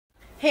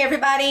Hey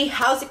everybody,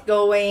 how's it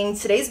going?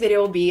 Today's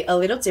video will be a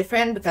little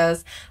different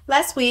because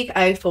last week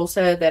I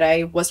posted that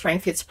I was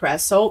trying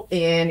Fitspresso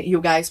and you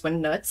guys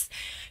went nuts.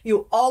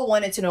 You all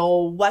wanted to know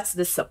what's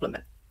this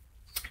supplement.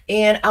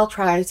 And I'll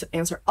try to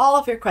answer all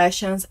of your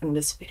questions in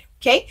this video,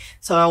 okay?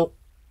 So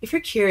if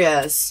you're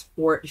curious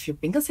or if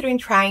you've been considering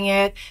trying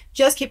it,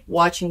 just keep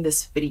watching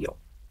this video.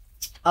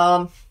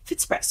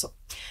 Fitspresso.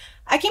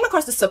 I came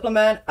across the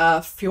supplement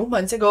a few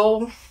months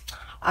ago.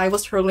 I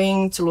was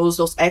struggling to lose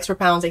those extra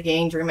pounds I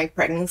gained during my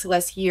pregnancy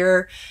last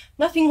year.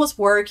 Nothing was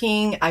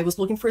working. I was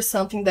looking for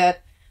something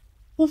that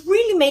would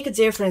really make a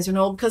difference,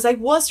 because I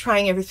was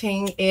trying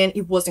everything and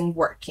it wasn't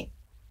working.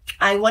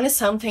 I wanted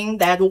something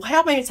that will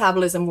help my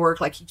metabolism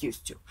work like it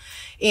used to.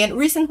 And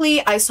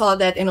recently I saw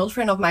that an old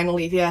friend of mine,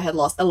 Olivia, had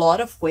lost a lot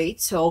of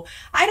weight. So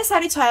I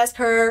decided to ask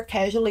her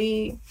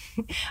casually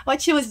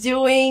what she was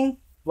doing,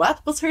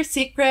 what was her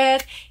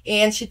secret,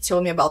 and she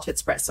told me about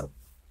Fitspresso.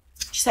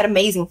 She said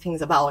amazing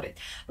things about it.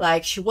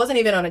 Like, she wasn't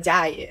even on a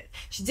diet.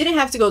 She didn't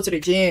have to go to the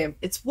gym.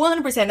 It's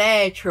 100%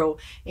 natural.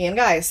 And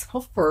guys,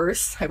 of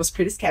course, I was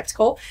pretty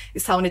skeptical.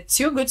 It sounded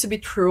too good to be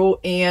true.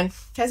 And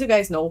as you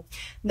guys know,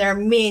 there are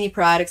many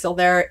products out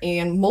there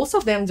and most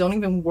of them don't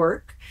even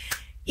work.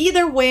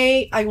 Either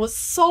way, I was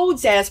so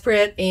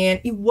desperate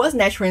and it was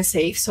natural and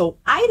safe. So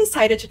I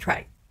decided to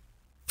try.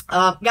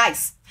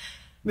 Guys,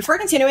 before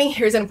continuing,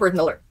 here's an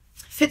important alert.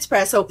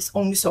 Fitspresso is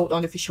only sold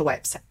on the official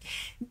website.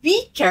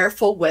 Be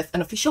careful with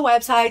unofficial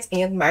websites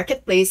and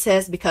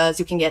marketplaces because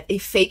you can get a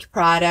fake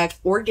product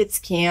or get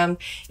scammed.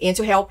 And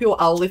to help you,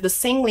 I'll leave the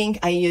same link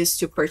I used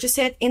to purchase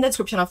it in the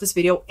description of this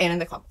video and in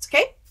the comments,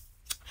 okay?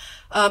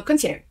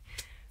 Continuing.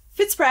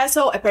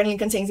 Fitspresso apparently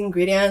contains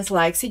ingredients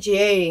like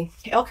CGA,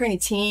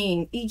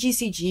 L-carnitine,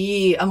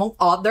 EGCG, among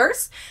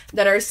others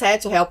that are said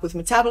to help with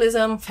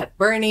metabolism, fat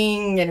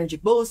burning, energy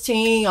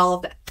boosting, all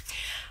of that.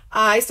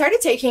 I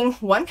started taking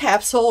one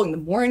capsule in the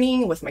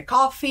morning with my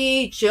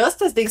coffee,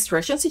 just as the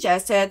instructions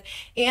suggested,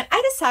 and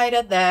I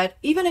decided that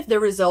even if the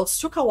results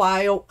took a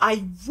while,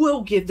 I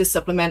will give this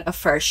supplement a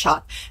fair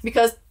shot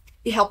because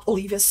it helped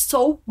Olivia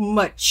so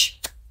much.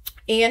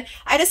 And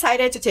I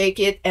decided to take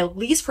it at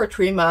least for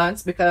 3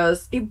 months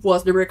because it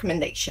was the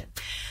recommendation.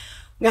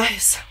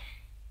 Guys,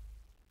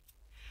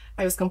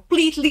 I was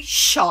completely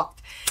shocked.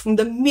 In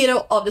the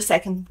middle of the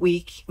second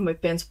week, my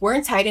pants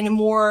weren't tight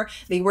anymore.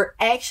 They were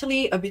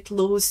actually a bit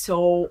loose.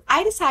 So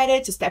I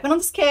decided to step in on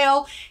the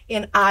scale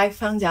and I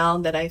found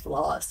out that I've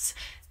lost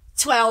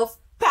 12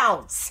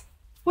 pounds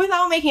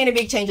without making any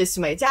big changes to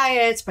my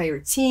diet, my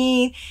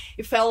routine.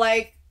 It felt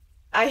like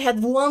I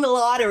had won the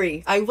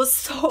lottery. I was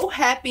so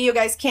happy, you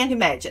guys can't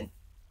imagine.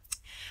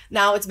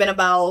 Now it's been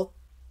about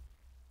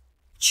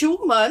 2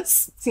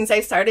 months since I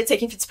started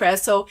taking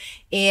Fitspresso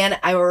and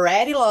I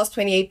already lost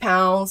 28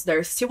 pounds.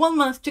 There's still 1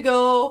 month to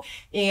go.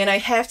 And I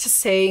have to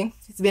say,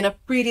 it's been a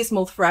pretty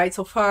smooth ride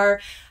so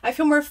far. I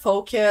feel more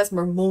focused,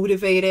 more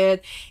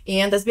motivated,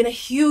 and that's been a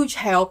huge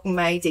help in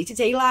my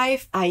day-to-day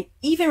life. I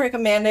even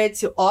recommended it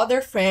to other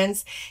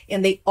friends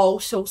and they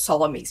also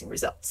saw amazing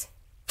results.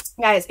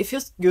 Guys, it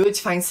feels good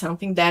to find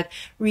something that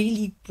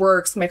really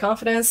works. My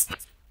confidence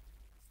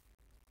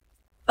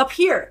up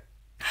here.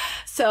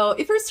 So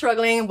if you're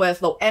struggling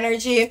with low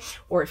energy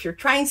or if you're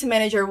trying to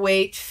manage your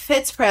weight,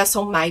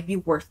 Fitspresso might be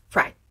worth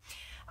trying.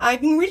 I've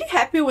been really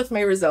happy with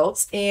my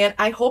results and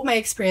I hope my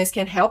experience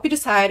can help you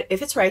decide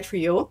if it's right for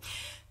you.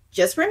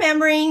 Just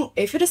remembering,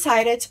 if you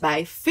decided to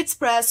buy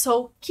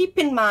Fitspresso, keep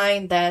in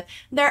mind that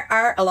there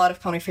are a lot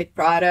of counterfeit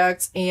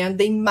products and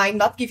they might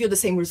not give you the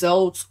same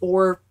results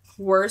or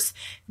worse,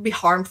 be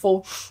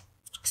harmful.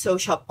 So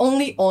shop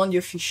only on the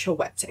official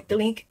website. The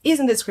link is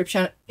in the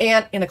description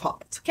and in the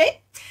comments,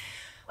 okay?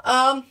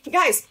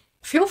 Guys,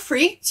 feel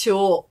free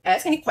to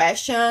ask any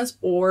questions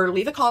or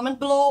leave a comment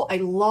below. I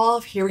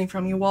love hearing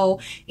from you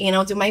all and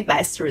I'll do my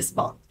best to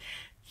respond.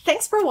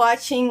 Thanks for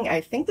watching.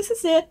 I think this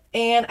is it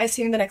and I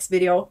see you in the next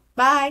video.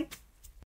 Bye!